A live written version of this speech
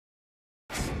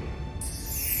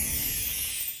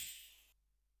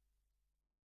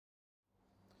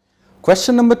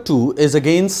Question number 2 is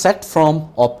again set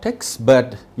from optics,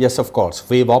 but yes, of course,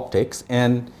 wave optics,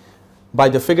 and by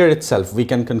the figure itself we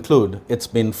can conclude it's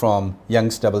been from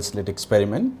Young's double slit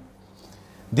experiment.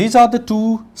 These are the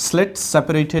two slits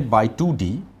separated by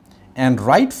 2D, and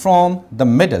right from the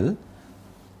middle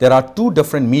there are two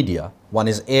different media. One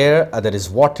is air, other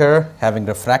is water, having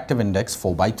refractive index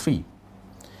 4/3.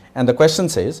 And the question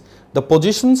says the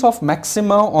positions of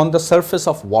maxima on the surface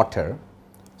of water.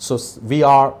 So we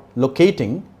are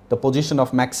locating the position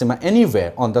of maxima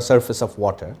anywhere on the surface of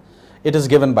water. It is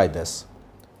given by this,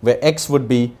 where x would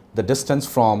be the distance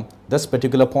from this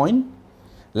particular point,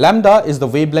 lambda is the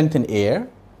wavelength in air,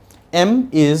 m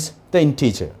is the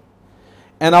integer.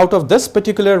 And out of this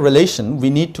particular relation, we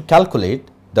need to calculate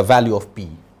the value of p.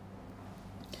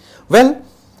 Well,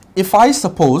 if I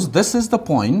suppose this is the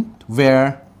point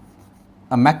where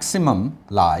a maximum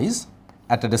lies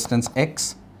at a distance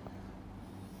x,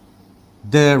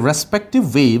 the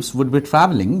respective waves would be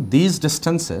traveling these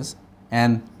distances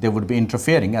and they would be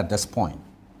interfering at this point.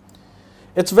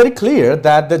 It's very clear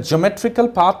that the geometrical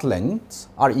path lengths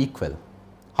are equal.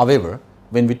 However,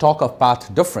 when we talk of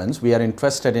path difference, we are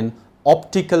interested in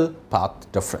optical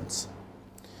path difference.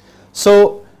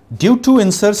 So due to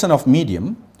insertion of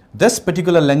medium, this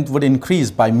particular length would increase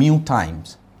by mu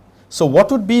times. So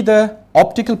what would be the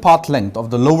optical path length of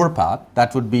the lower path?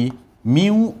 That would be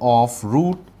mu of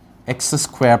root x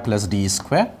square plus d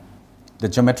square, the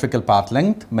geometrical path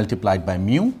length multiplied by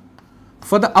mu.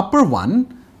 For the upper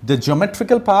one, the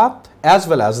geometrical path as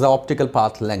well as the optical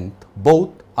path length both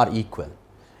are equal,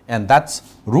 and that's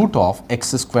root of x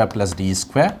square plus d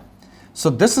square.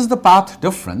 So this is the path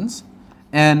difference,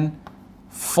 and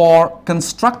for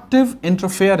constructive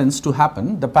interference to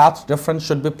happen, the path difference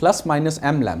should be plus minus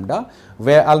m lambda,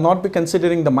 where I'll not be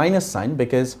considering the minus sign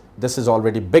because this is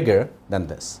already bigger than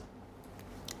this.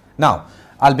 Now,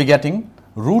 I'll be getting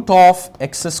root of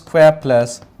x square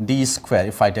plus d square.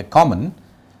 If I take common,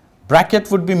 bracket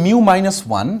would be mu minus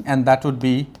 1, and that would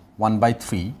be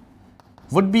 1/3,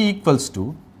 would be equals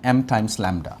to m times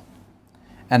lambda.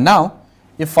 And now,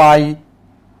 if I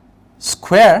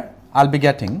square, I'll be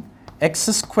getting x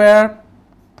square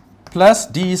plus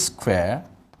d square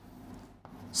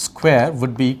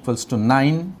would be equals to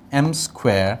 9m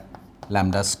square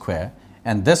lambda square,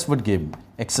 and this would give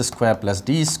x square plus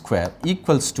d square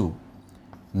equals to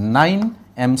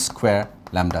 9m square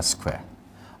lambda square.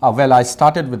 Well, I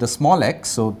started with a small x,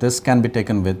 so this can be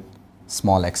taken with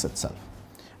small x itself.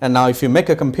 And now if you make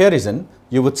a comparison,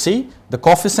 you would see the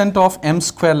coefficient of m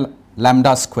square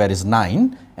lambda square is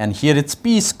 9, and here it's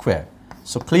p square.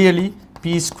 So clearly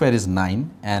p square is 9,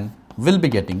 and we'll be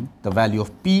getting the value of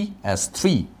p as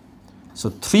 3. So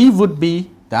 3 would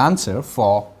be the answer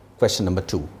for question number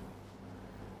 2.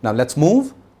 Now let's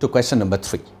move to question number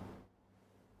 3.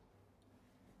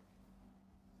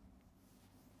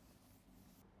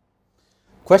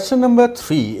 Question number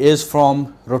 3 is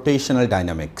from rotational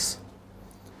dynamics,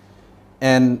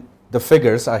 and the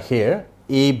figures are here.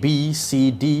 A, B, C,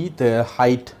 D, the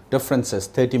height difference is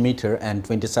 30 meter and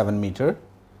 27 meter.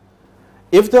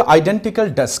 If the identical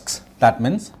discs, that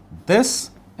means this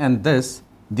and this,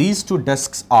 these two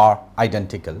discs are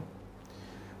identical,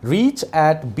 reach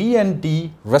at B and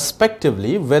D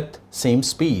respectively with same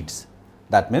speeds.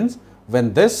 That means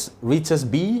when this reaches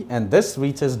B and this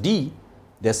reaches D,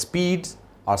 their speeds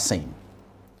are same.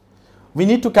 We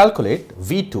need to calculate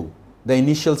V2, the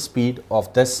initial speed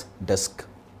of this disc,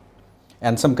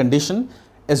 and some condition.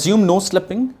 Assume no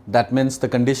slipping, that means the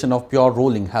condition of pure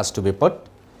rolling has to be put,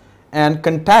 and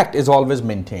contact is always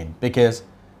maintained, because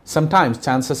sometimes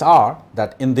chances are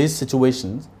that in these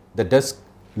situations the disc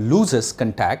loses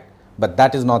contact, but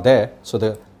that is not there, so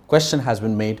the question has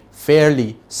been made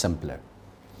fairly simpler.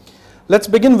 Let's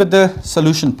begin with the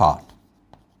solution part.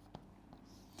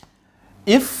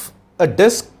 If a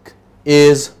disc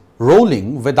is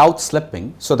rolling without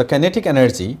slipping, so the kinetic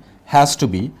energy has to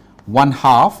be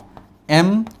 1/2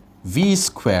 mv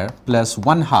square plus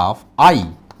 1/2 I,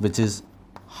 which is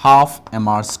half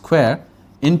mr square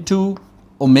into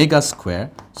omega square.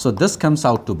 So this comes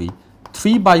out to be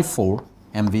 3/4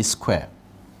 mv square.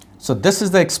 So this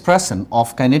is the expression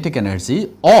of kinetic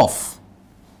energy of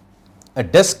a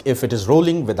disc if it is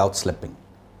rolling without slipping.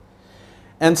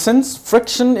 And since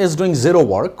friction is doing zero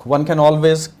work, one can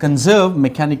always conserve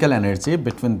mechanical energy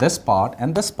between this part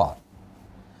and this part.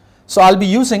 So I'll be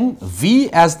using V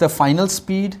as the final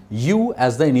speed, U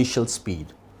as the initial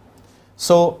speed.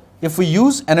 So if we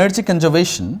use energy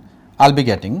conservation, I'll be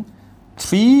getting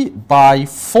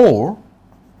 3/4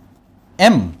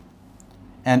 m,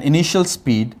 and initial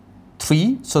speed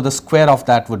 3, so the square of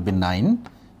that would be 9,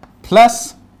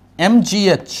 plus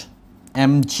mgh,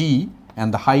 mg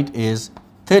and the height is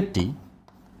 30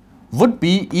 would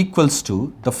be equals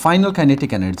to the final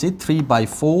kinetic energy 3 by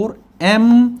 4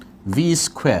 mv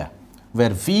square, where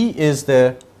v is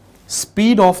the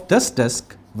speed of this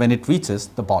disk when it reaches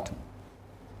the bottom.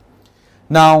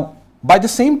 Now, by the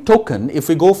same token, if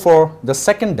we go for the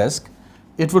second disk,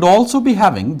 it would also be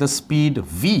having the speed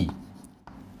v.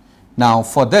 Now,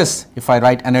 for this, if I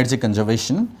write energy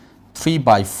conservation, 3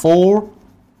 by 4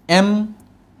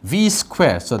 mv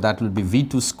square, so that will be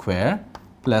v2 square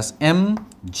plus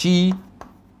mg,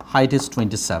 height is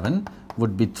 27,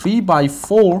 would be 3 by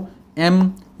 4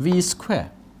 mv square.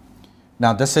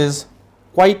 Now, this is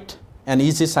quite an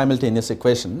easy simultaneous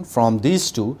equation. From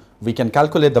these two, we can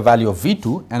calculate the value of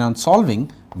V2, and on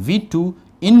solving, V2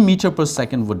 in meter per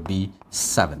second would be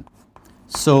 7.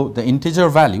 So, the integer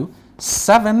value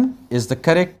 7 is the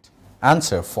correct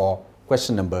answer for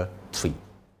question number 3.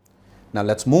 Now,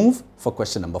 let's move for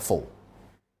question number 4.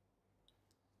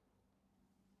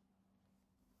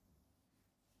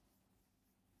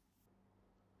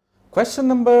 Question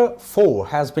number 4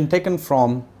 has been taken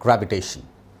from gravitation.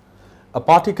 A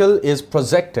particle is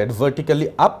projected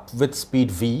vertically up with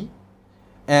speed v,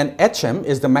 and hm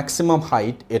is the maximum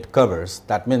height it covers.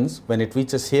 That means when it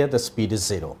reaches here, the speed is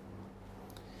 0.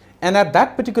 And at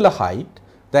that particular height,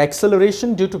 the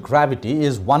acceleration due to gravity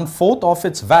is 1/4 of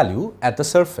its value at the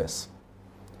surface.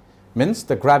 Means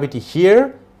the gravity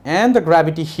here and the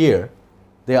gravity here,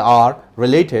 they are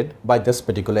related by this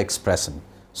particular expression.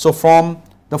 So, from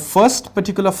the first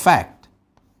particular fact,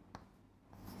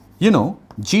 you know,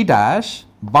 g dash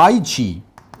by g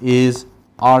is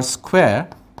r square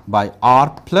by r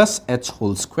plus h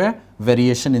whole square,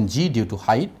 variation in g due to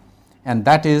height, and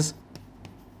that is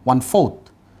 1/4.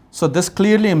 So, this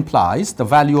clearly implies the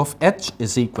value of h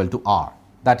is equal to r.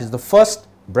 That is the first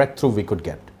breakthrough we could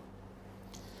get.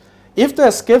 If the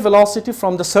escape velocity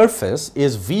from the surface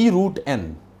is v root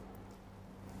n,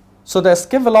 so the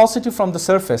escape velocity from the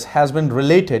surface has been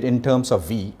related in terms of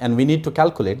v, and we need to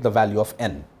calculate the value of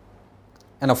n.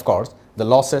 And of course, the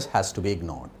losses has to be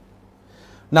ignored.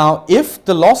 Now, if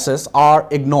the losses are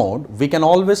ignored, we can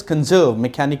always conserve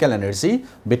mechanical energy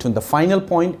between the final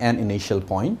point and initial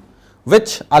point,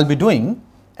 which I'll be doing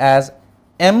as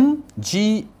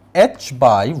mgh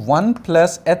by 1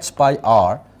 plus h by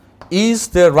r is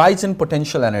the rise in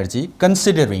potential energy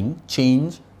considering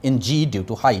change in g due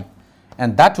to height,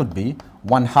 and that would be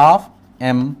 1/2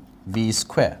 mv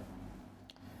square.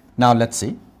 Now, let's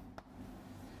see.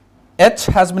 H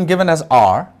has been given as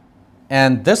r,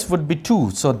 and this would be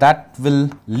 2. So, that will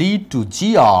lead to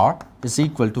gr is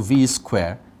equal to v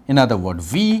square. In other words,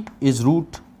 v is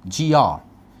root gr.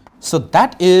 So,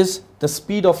 that is the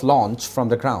speed of launch from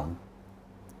the ground.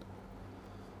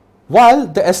 While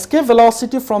the escape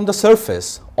velocity from the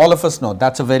surface, all of us know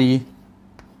that's a very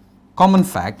common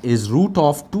fact, is root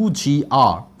of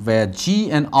 2gr, where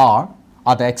g and r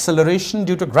are the acceleration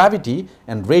due to gravity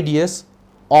and radius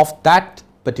of that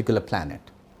particular planet.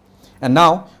 And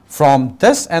now, from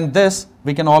this and this,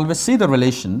 we can always see the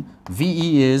relation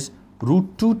VE is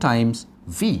root 2 times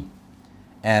V,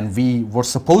 and we were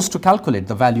supposed to calculate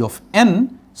the value of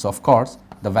n. So, of course,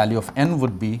 the value of n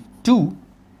would be 2,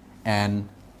 and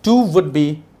 2 would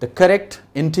be the correct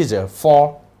integer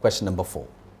for question number 4.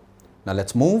 Now,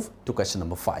 let's move to question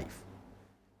number 5.